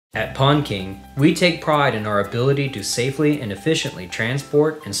At Pond King, we take pride in our ability to safely and efficiently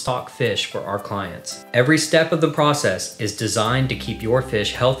transport and stock fish for our clients. Every step of the process is designed to keep your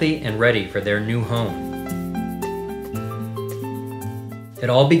fish healthy and ready for their new home. It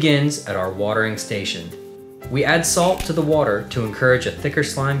all begins at our watering station. We add salt to the water to encourage a thicker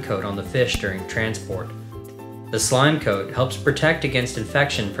slime coat on the fish during transport. The slime coat helps protect against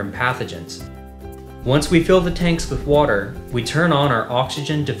infection from pathogens. Once we fill the tanks with water, we turn on our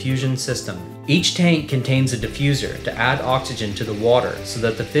oxygen diffusion system. Each tank contains a diffuser to add oxygen to the water so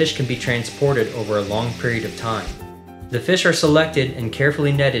that the fish can be transported over a long period of time. The fish are selected and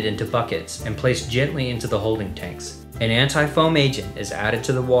carefully netted into buckets and placed gently into the holding tanks. An anti-foam agent is added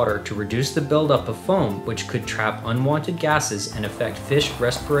to the water to reduce the buildup of foam, which could trap unwanted gases and affect fish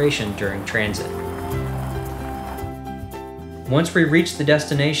respiration during transit. Once we reach the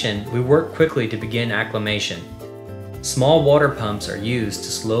destination, we work quickly to begin acclimation. Small water pumps are used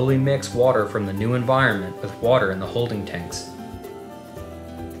to slowly mix water from the new environment with water in the holding tanks.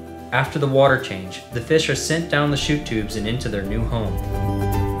 After the water change, the fish are sent down the chute tubes and into their new home.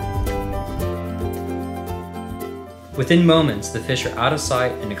 Within moments, the fish are out of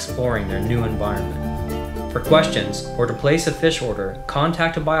sight and exploring their new environment. For questions or to place a fish order,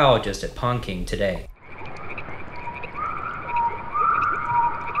 contact a biologist at Pond King today.